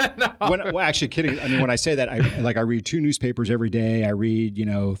 Actually, kidding. I mean, when I say that, I read 2 newspapers every day. I read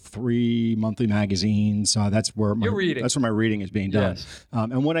 3 monthly magazines. That's where my reading is being done. Yes.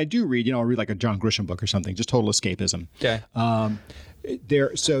 And when I do read, I'll read like a John Grisham book or something, just total escapism. Okay.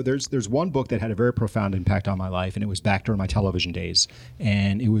 There's one book that had a very profound impact on my life, and it was back during my television days.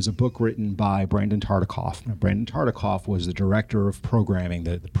 And it was a book written by Brandon Tartikoff. Now, Brandon Tartikoff was the director of programming,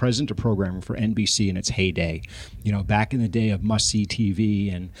 the president of programming for NBC in its heyday. Back in the day of must-see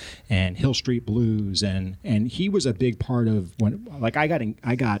TV and Hill Street Blues, and he was a big part of when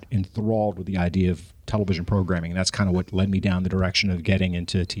I got enthralled with the idea of television programming, and that's kind of what led me down the direction of getting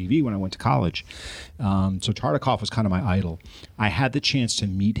into TV when I went to college. So Tartikoff was kind of my idol. I had the chance to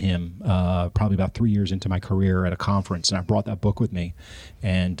meet him probably about 3 years into my career at a conference, and I brought that book with me.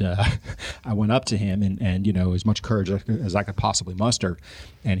 And I went up to him and as much courage as I could possibly muster.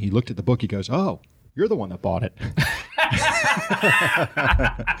 And he looked at the book. He goes, "Oh, you're the one that bought it."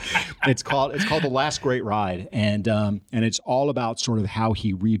 It's called The Last Great Ride, and it's all about sort of how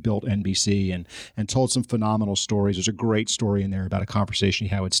he rebuilt NBC and told some phenomenal stories. There's a great story in there about a conversation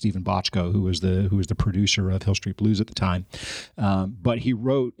he had with Stephen Bochco, who was the producer of Hill Street Blues at the time. But he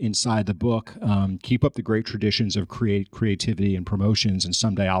wrote inside the book, "Keep up the great traditions of creativity and promotions, and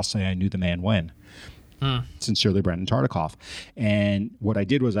someday I'll say I knew the man when." Sincerely, Brandon Tartikoff. And what I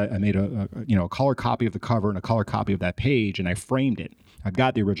did was I made a color copy of the cover and a color copy of that page, and I framed it. I've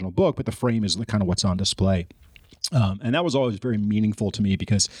got the original book, but the frame is kind of what's on display. And that was always very meaningful to me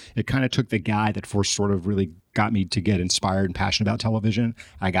because it kind of took the guy that first sort of really got me to get inspired and passionate about television.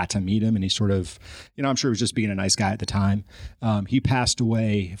 I got to meet him, and he sort of, I'm sure he was just being a nice guy at the time. He passed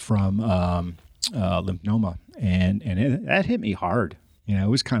away from lymphoma, and that hit me hard. It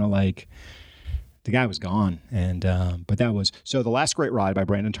was kind of like the guy was gone. And but that was so The Last Great Ride by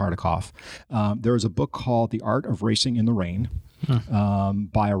Brandon Tartikoff. There was a book called The Art of Racing in the Rain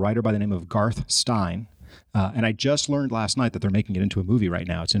by a writer by the name of Garth Stein. And I just learned last night that they're making it into a movie right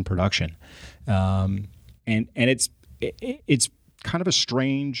now. It's in production. And it's kind of a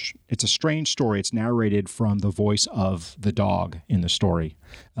strange story. It's narrated from the voice of the dog in the story.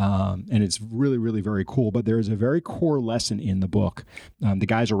 And it's really, really very cool. But there's a very core lesson in the book. The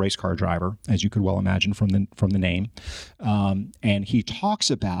guy's a race car driver, as you could well imagine from the name. And he talks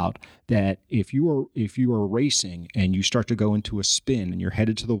about that if you are racing and you start to go into a spin and you're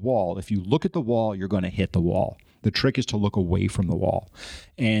headed to the wall, if you look at the wall, you're going to hit the wall. The trick is to look away from the wall.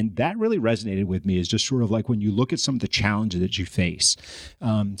 And that really resonated with me, is just sort of like when you look at some of the challenges that you face,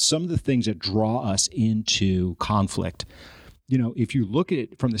 some of the things that draw us into conflict. If you look at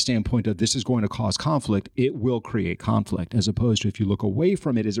it from the standpoint of this is going to cause conflict, it will create conflict, as opposed to if you look away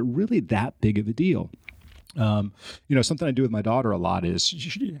from it, is it really that big of a deal? Something I do with my daughter a lot is,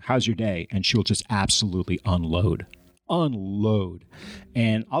 how's your day? And she'll just absolutely unload.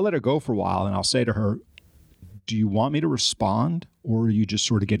 And I'll let her go for a while, and I'll say to her, do you want me to respond, or are you just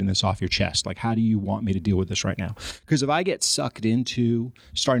sort of getting this off your chest? Like, how do you want me to deal with this right now? Because if I get sucked into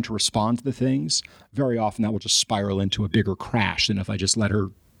starting to respond to the things, very often that will just spiral into a bigger crash than if I just let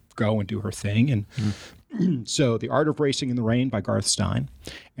her go and do her thing. And so The Art of Racing in the Rain by Garth Stein.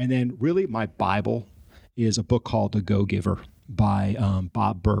 And then really my Bible is a book called The Go-Giver by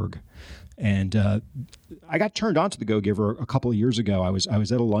Bob Burg. And I got turned on to The Go-Giver a couple of years ago. I was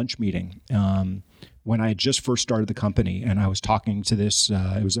at a lunch meeting when I had just first started the company, and I was talking to this,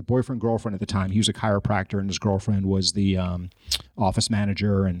 it was a boyfriend-girlfriend at the time. He was a chiropractor, and his girlfriend was the office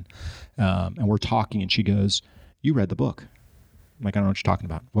manager, and we're talking, and she goes, "You read the book." I'm like, I don't know what you're talking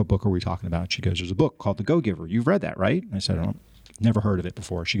about. What book are we talking about? She goes, there's a book called The Go-Giver. You've read that, right? And I said, I don't. Never heard of it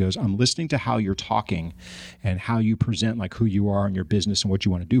before. She goes, I'm listening to how you're talking and how you present like who you are in your business and what you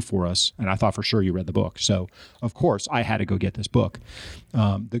want to do for us. And I thought for sure you read the book. So of course I had to go get this book.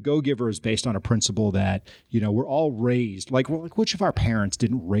 The Go-Giver is based on a principle that, we're all raised, like which of our parents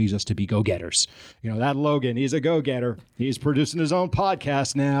didn't raise us to be go-getters? That Logan, he's a go-getter. He's producing his own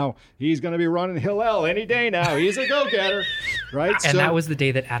podcast now. He's going to be running Hillel any day now. He's a go-getter, right? And that was the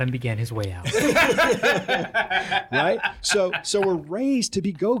day that Adam began his way out. Right? So we're raised to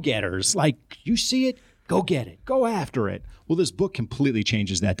be go-getters. Like, you see it, go get it. Go after it. Well, this book completely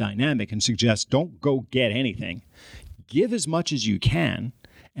changes that dynamic and suggests don't go get anything. Give as much as you can,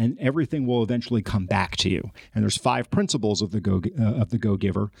 and everything will eventually come back to you. And there's 5 principles of the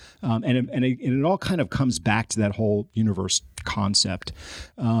Go-Giver, and it all kind of comes back to that whole universe concept.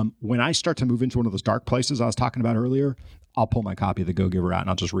 When I start to move into one of those dark places I was talking about earlier, I'll pull my copy of The Go-Giver out and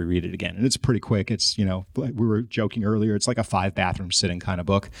I'll just reread it again. And it's pretty quick. It's, we were joking earlier, it's like a 5-bathroom sitting kind of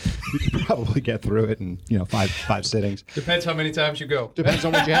book. You can probably get through it in, 5 sittings. Depends how many times you go. Depends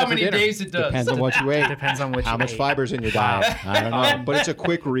on what you have for dinner. How many days it does. Depends on what you ate. Depends on what how much fiber's in your diet. I don't know. But it's a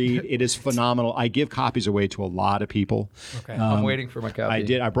quick read. It is phenomenal. I give copies away to a lot of people. Okay. I'm waiting for my copy. I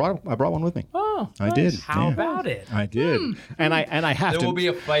did. I brought one with me. Oh, I did. How about it? I did. And I have to. There will be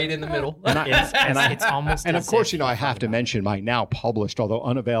a fight in the middle. It's almost. And of course, I have to mention my now published, although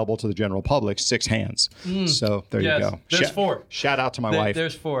unavailable to the general public, 6 Hands. So there you go. There's 4. Shout out to my wife.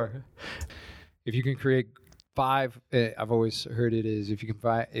 There's 4. If you can create 5, I've always heard it is if you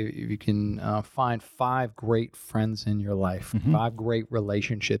can find 5 great friends in your life, 5 great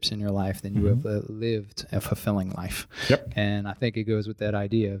relationships in your life, then you have lived a fulfilling life. Yep. And I think it goes with that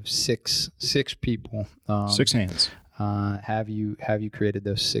idea of 6 people. 6 hands. Have you created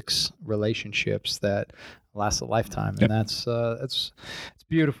those 6 relationships that last a lifetime? And that's it's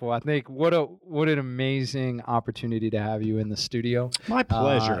beautiful. I think what an amazing opportunity to have you in the studio. My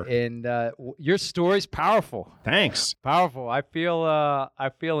pleasure. And your story's powerful. Thanks. Powerful. I feel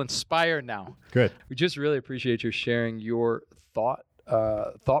inspired now. Good. We just really appreciate you sharing your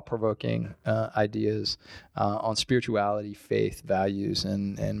thought-provoking ideas on spirituality, faith, values,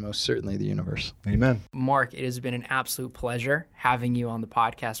 and most certainly the universe. Amen. Mark, it has been an absolute pleasure having you on the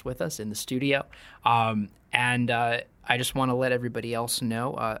podcast with us in the studio. And I just want to let everybody else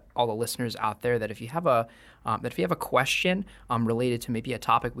know, all the listeners out there, that if you have a question related to maybe a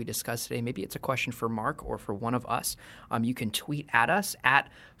topic we discussed today, maybe it's a question for Mark or for one of us, you can tweet at us at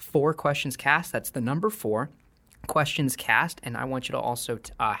 4QuestionsCast. That's the number 4. QuestionsCast, and I want you to also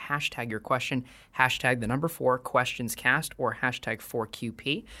hashtag your question, hashtag the number 4 QuestionsCast, or hashtag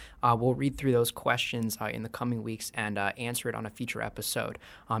 4QP. We'll read through those questions in the coming weeks and answer it on a future episode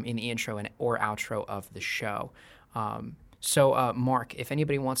in the intro or outro of the show. So, Mark, if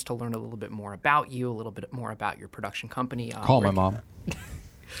anybody wants to learn a little bit more about you, a little bit more about your production company, call my mom.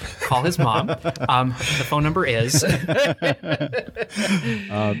 Call his mom. The phone number is. You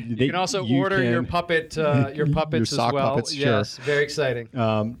can also order your puppets your as well. Puppets, yes, sure. Very exciting.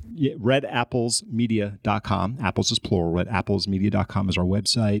 RedApplesMedia.com. Apples is plural. RedApplesMedia.com is our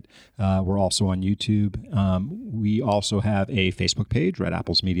website. We're also on YouTube. We also have a Facebook page, Red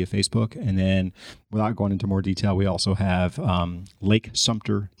Apples Media Facebook. And then, without going into more detail, we also have Lake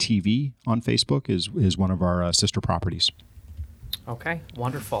Sumter TV on Facebook is one of our sister properties. Okay,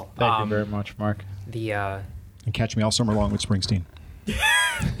 wonderful. Thank you very much, Mark. And catch me all summer long with Springsteen.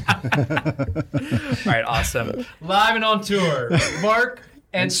 All right, awesome. Live and on tour, Mark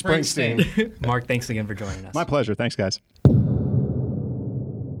and Springsteen. Mark, thanks again for joining us. My pleasure. Thanks, guys.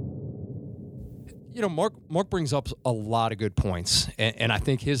 Mark brings up a lot of good points, and I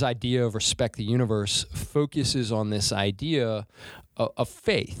think his idea of Respect the Universe focuses on this idea of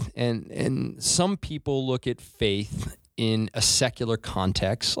faith, and some people look at faith in a secular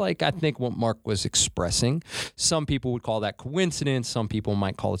context, like I think what Mark was expressing. Some people would call that coincidence. Some people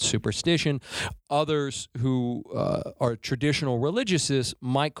might call it superstition. Others who are traditional religiousists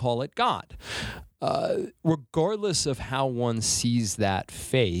might call it God. Regardless of how one sees that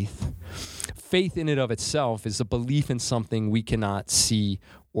faith in and of itself is a belief in something we cannot see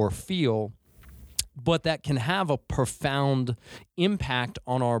or feel, but that can have a profound impact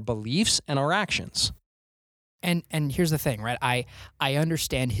on our beliefs and our actions. And here's the thing, right? I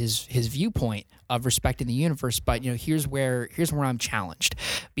understand his viewpoint of respecting the universe, but here's where I'm challenged,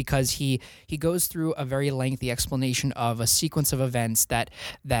 because he goes through a very lengthy explanation of a sequence of events that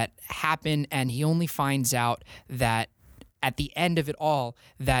happen, and he only finds out that at the end of it all,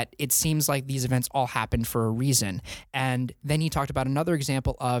 that it seems like these events all happened for a reason. And then he talked about another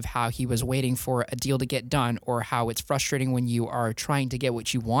example of how he was waiting for a deal to get done, or how it's frustrating when you are trying to get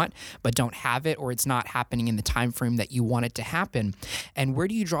what you want but don't have it, or it's not happening in the time frame that you want it to happen. And where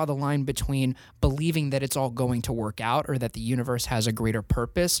do you draw the line between believing that it's all going to work out, or that the universe has a greater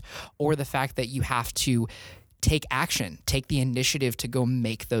purpose, or the fact that you have to take action, take the initiative to go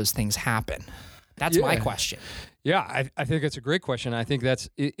make those things happen? That's my question. Yeah, I think it's a great question. I think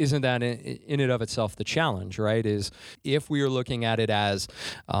isn't that in and of itself the challenge, right? Is if we are looking at it as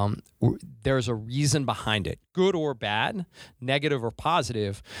there's a reason behind it, good or bad, negative or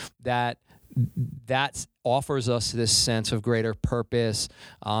positive, that offers us this sense of greater purpose,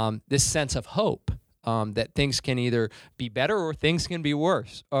 this sense of hope. That things can either be better or things can be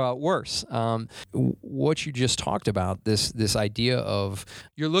worse. What you just talked about, this idea of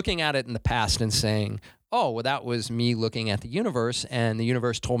you're looking at it in the past and saying, oh, well, that was me looking at the universe, and the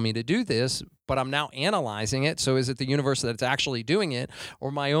universe told me to do this, but I'm now analyzing it. So is it the universe that's actually doing it,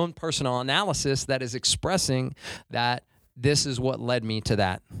 or my own personal analysis that is expressing that this is what led me to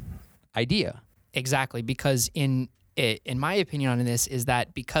that idea? Exactly, because in my opinion on this is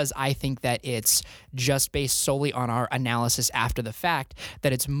that because I think that it's just based solely on our analysis after the fact,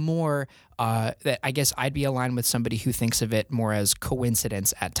 that it's more that I guess I'd be aligned with somebody who thinks of it more as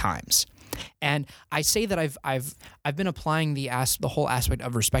coincidence at times. And I say that I've been applying the whole aspect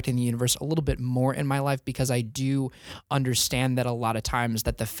of respecting the universe a little bit more in my life, because I do understand that a lot of times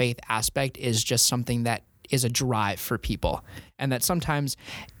that the faith aspect is just something that is a drive for people, and that sometimes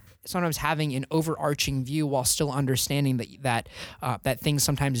having an overarching view while still understanding that things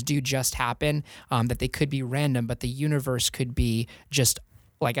sometimes do just happen, that they could be random, but the universe could be just,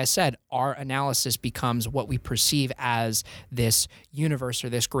 like I said, our analysis becomes what we perceive as this universe or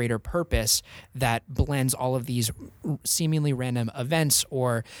this greater purpose that blends all of these seemingly random events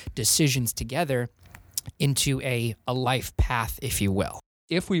or decisions together into a life path, if you will.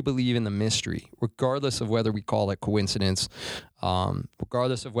 If we believe in the mystery, regardless of whether we call it coincidence,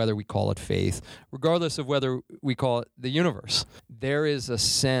 regardless of whether we call it faith, regardless of whether we call it the universe, there is a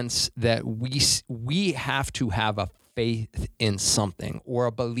sense that we have to have a faith in something, or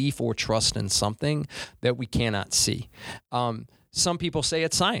a belief or trust in something that we cannot see. Some people say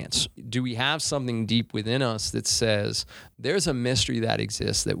it's science. Do we have something deep within us that says there's a mystery that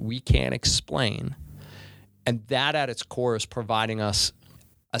exists that we can't explain, and that at its core is providing us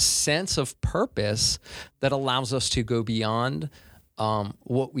a sense of purpose that allows us to go beyond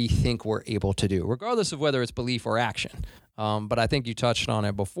what we think we're able to do, regardless of whether it's belief or action. But I think you touched on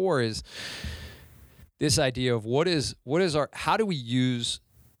it before, is this idea of how do we use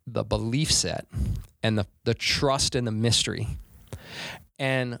the belief set and the trust in the mystery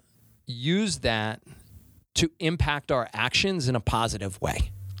and use that to impact our actions in a positive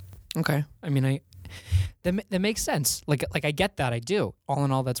way. Okay. I mean, that makes sense. Like I get that. I do. All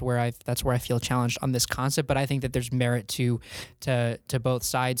in all, that's where I feel challenged on this concept. But I think that there's merit to both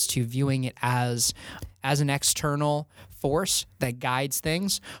sides, to viewing it as an external force that guides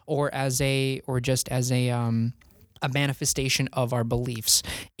things, or just as a manifestation of our beliefs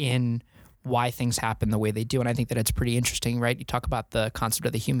in why things happen the way they do. And I think that it's pretty interesting, right? You talk about the concept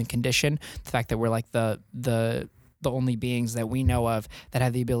of the human condition, the fact that we're like the only beings that we know of that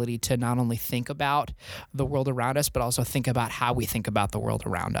have the ability to not only think about the world around us, but also think about how we think about the world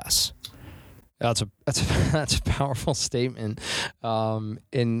around us. That's a powerful statement.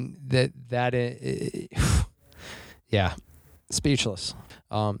 Yeah, speechless.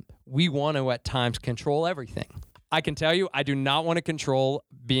 We want to at times control everything. I can tell you, I do not want to control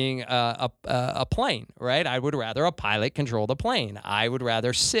being a plane, right? I would rather a pilot control the plane. I would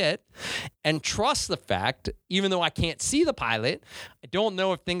rather sit and trust the fact, even though I can't see the pilot, I don't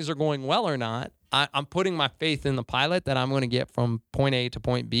know if things are going well or not. I'm putting my faith in the pilot that I'm going to get from point A to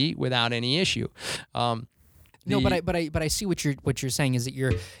point B without any issue. No, but I see what you're saying is that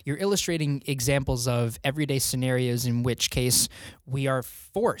you're illustrating examples of everyday scenarios in which case we are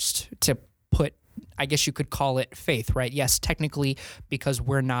forced to put, I guess you could call it faith, right? Yes, technically, because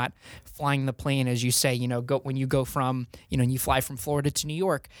we're not flying the plane, as you say, when you go from, you fly from Florida to New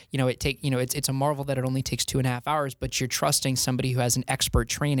York, it's a marvel that it only takes 2.5 hours, but you're trusting somebody who has an expert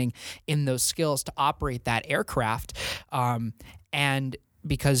training in those skills to operate that aircraft. And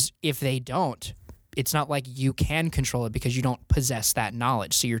because if they don't, it's not like you can control it because you don't possess that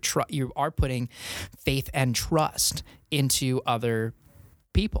knowledge. So you are putting faith and trust into other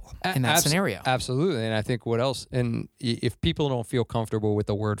people in that scenario. Absolutely. And I think what else, and if people don't feel comfortable with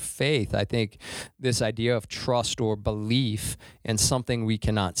the word faith, I think this idea of trust or belief in something we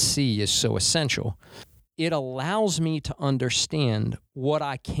cannot see is so essential. it allows me to understand what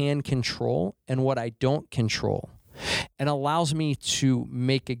I can control and what I don't control, and allows me to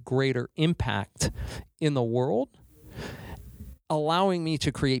make a greater impact in the world, allowing me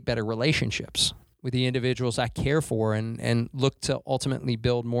to create better relationships with the individuals I care for and look to ultimately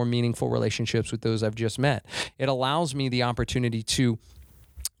build more meaningful relationships with those I've just met. It allows me the opportunity to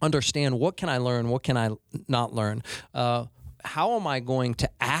understand what can I learn, what can I not learn, how am I going to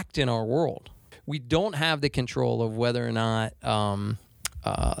act in our world. We don't have the control of whether or not the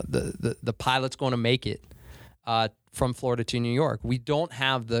pilot's going to make it from Florida to New York. We don't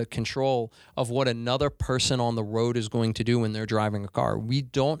have the control of what another person on the road is going to do when they're driving a car. We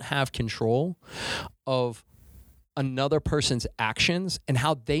don't have control of another person's actions and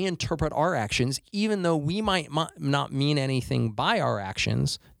how they interpret our actions. Even though we might not mean anything by our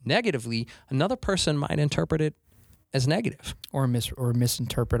actions negatively, another person might interpret it as negative. Or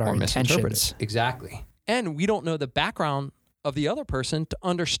misinterpret our intentions. Exactly. And we don't know the background of the other person to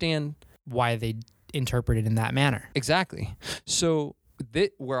understand why they interpret it in that manner. Exactly. So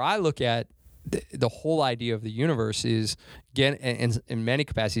where I look at the whole idea of the universe is, in many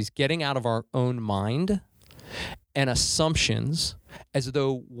capacities, getting out of our own mind and assumptions as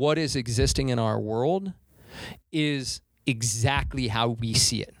though what is existing in our world is exactly how we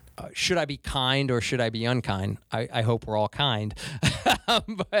see it. Should I be kind or should I be unkind? I hope we're all kind.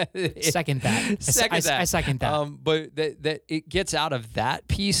 Second that. I second that. But that it gets out of that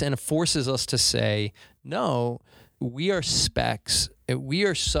piece and forces us to say, no, we are specks. We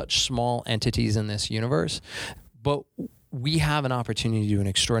are such small entities in this universe, but we have an opportunity to do an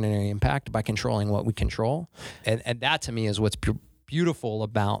extraordinary impact by controlling what we control. And that to me is what's beautiful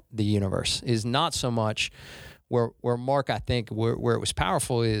about the universe, is not so much where Mark, I think, where it was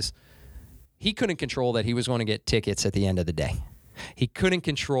powerful is he couldn't control that he was going to get tickets at the end of the day. He couldn't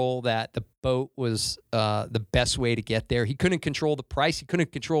control that the boat was the best way to get there. He couldn't control the price. He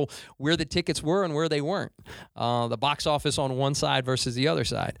couldn't control where the tickets were and where they weren't. The box office on one side versus the other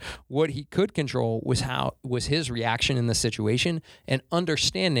side. What he could control was his reaction in the situation, and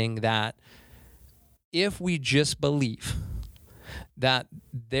understanding that if we just believe that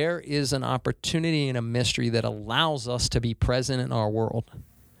there is an opportunity and a mystery that allows us to be present in our world,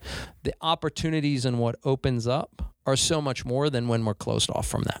 the opportunities and what opens up are so much more than when we're closed off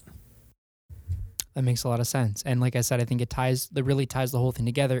from that. That makes a lot of sense. And like I said, I think it really ties the whole thing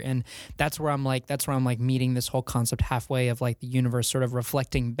together. And that's where I'm meeting this whole concept halfway of like the universe sort of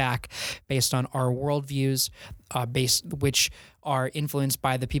reflecting back based on our worldviews, which are influenced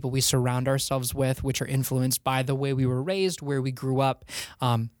by the people we surround ourselves with, which are influenced by the way we were raised, where we grew up,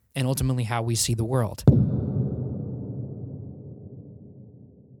 and ultimately how we see the world.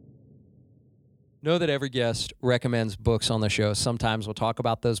 Know that every guest recommends books on the show. Sometimes we'll talk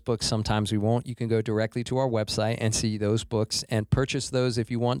about those books, sometimes we won't. You can go directly to our website and see those books and purchase those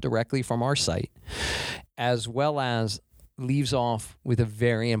if you want directly from our site, as well as leaves off with a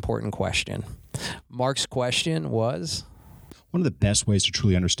very important question. Mark's question was? One of the best ways to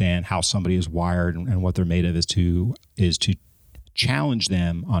truly understand how somebody is wired and what they're made of is to challenge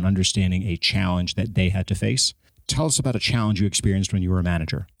them on understanding a challenge that they had to face. Tell us about a challenge you experienced when you were a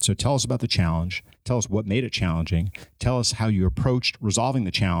manager. So tell us about the challenge. Tell us what made it challenging. Tell us how you approached resolving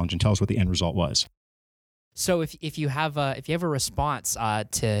the challenge, and tell us what the end result was. So if you have a response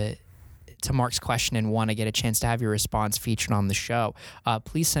to Mark's question and want to get a chance to have your response featured on the show,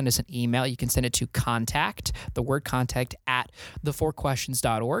 please send us an email. You can send it to contact at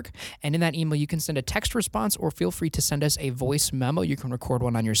the4questions.org. And in that email, you can send a text response, or feel free to send us a voice memo. You can record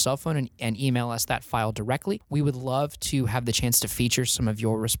one on your cell phone and email us that file directly. We would love to have the chance to feature some of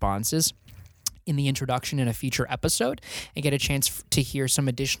your responses in the introduction in a future episode and get a chance to hear some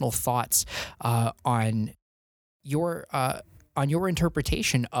additional thoughts on your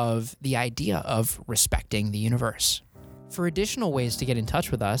interpretation of the idea of respecting the universe. For additional ways to get in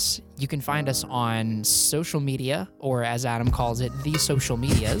touch with us, you can find us on social media, or as Adam calls it, the social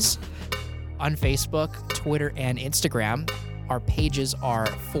medias, on Facebook, Twitter, and Instagram. Our pages are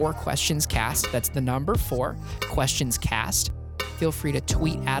 4 Questions Cast. That's the number 4 Questions Cast. Feel free to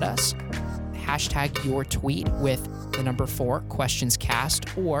tweet at us. Hashtag your tweet with the number 4 Questions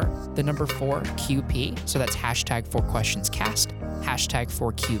Cast or the number 4 QP. So that's hashtag 4 Questions Cast, hashtag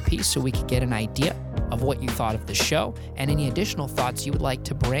 4 QP, so we could get an idea of what you thought of the show and any additional thoughts you would like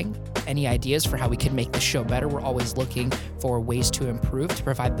to bring, any ideas for how we can make the show better. We're always looking for ways to improve, to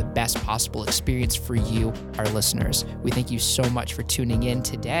provide the best possible experience for you, our listeners. We thank you so much for tuning in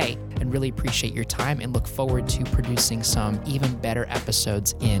today and really appreciate your time and look forward to producing some even better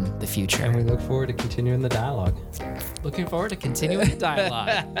episodes in the future. And we look forward to continuing the dialogue. Looking forward to continuing the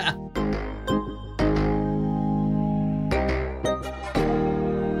dialogue.